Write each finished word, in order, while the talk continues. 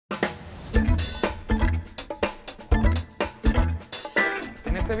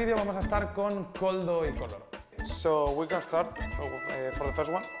este vídeo vamos a estar con Koldo y Koldo. So we can start for the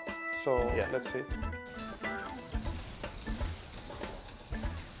first one. So Yeah. let's see.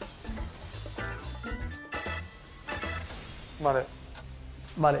 Vale.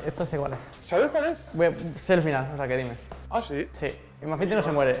 Vale, esto sé cuál es. ¿Sabes cuál es? Sé el final, o sea que dime. Ah, sí. Sí, el Mafite no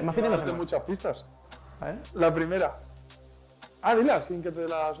se muere. El Mafite no se Darte muere. muchas pistas. A ver. La primera. Ah, dila, sin que te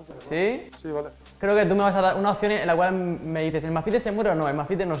las ofrezca. ¿Sí? Sí, vale. Creo que tú me vas a dar una opción en la cual me dices, ¿el Mafite se muere o no? El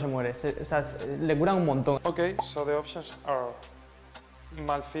Mafite no se muere. O sea, le curan un montón. Okay, so the options are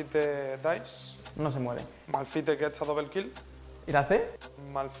Malphite dies, No se muere. Malphite gets a double kill, ¿Y la C?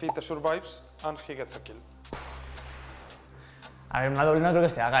 Malphite survives, and he gets a kill. A ver, una doble no creo que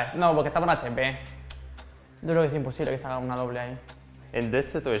se haga. No, porque está con HP. Yo creo que es imposible que se haga una doble ahí. In this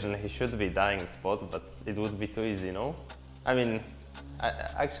situation, he should be dying spot, but it would be too easy, no? I mean,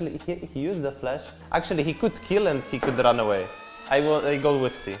 actually, he used the flash. Actually, he could kill and he could run away. I go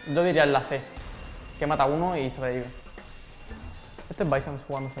with C. Yo diría en la C, que mata a uno y sobrevive. Este es Bison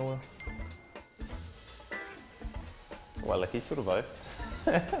jugando seguro. Well, he survived.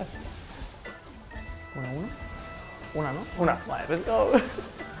 Una, ¿no? Una. Vale, let's go.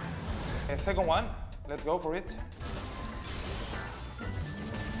 Second one, let's go for it.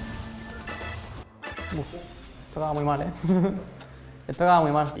 Esto acaba muy mal, Esto acaba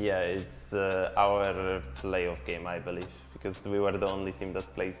muy mal. Yeah, it's our playoff game, I believe, because we were the only team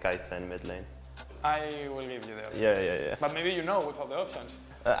that played Kai'Sa in mid lane. I will give you the option. Yeah. But maybe you know without the options.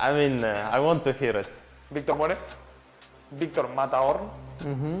 I mean, I want to hear it. Víctor muere, Víctor mata a Orn,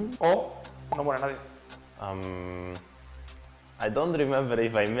 o no muere nadie. I don't remember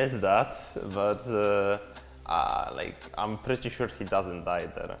if I missed that, but like I'm pretty sure he doesn't die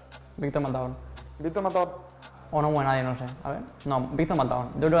there. Víctor Matador. Víctor mata a Orn. O no muere nadie, no sé. A ver. No, Víctor Matador.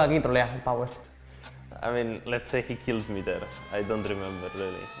 Yo creo que aquí trolea el pavo este. I mean, let's say he kills me there. I don't remember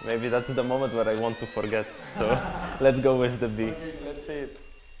really. Maybe that's the moment where I want to forget. So let's go with the B. Let's see it.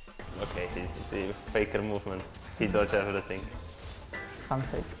 Okay, he's the faker movement. He dodged everything.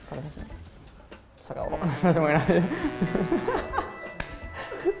 Handshake, parece ser. Se acabó. No se muere nadie.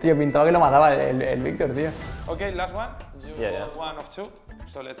 Tío, pintaba que lo mataba el Víctor, tío. Okay, last one. You Yeah. got one of two.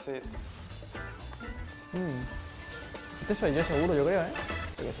 So let's see it. Este soy yo seguro, yo creo,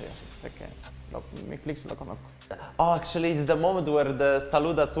 Yo qué sé, es que mis clics lo conozco. Oh, actually, it's the moment where the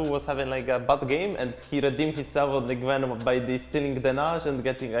Saluda 2 was having like a bad game and he redeemed himself on the Gwen by the stealing the Nash and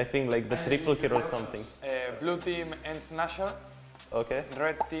getting, I think, like the triple kill or something. Blue team ends Nashor, Okay.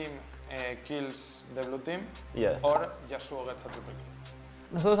 red team kills the blue team, Yeah. or Yasuo gets a triple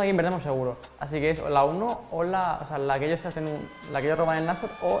kill. Nosotros aquí perdemos seguro, así que es o la 1 o la que ellos hacen la que ellos roban el Nashor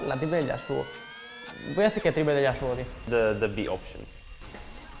o la triple de Yasuo. Voy a decir que triple de Yasuo, tío. The B option.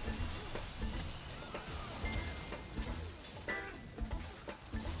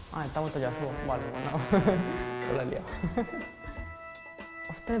 Ah, está muerto Yasuo. Vale, bueno. Pues la he liado.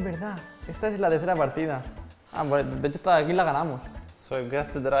 Ostras, es verdad. Esta es la tercera partida. Ah, pues de hecho aquí la ganamos. So I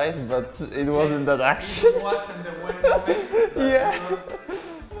guessed it right, but it wasn't that action. It wasn't the winning moment. Yeah.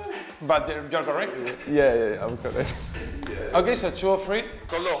 But you're correct. Yeah, I'm correct. Okay, so 2 of 3.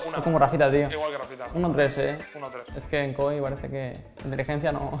 Koldo, una. Es como Rafita, tío. Igual que Rafita. 1-3, 1-3. Es que en COI parece que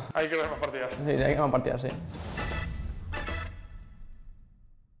inteligencia no... Hay que ver más partidas. Sí, hay que más partidas, sí.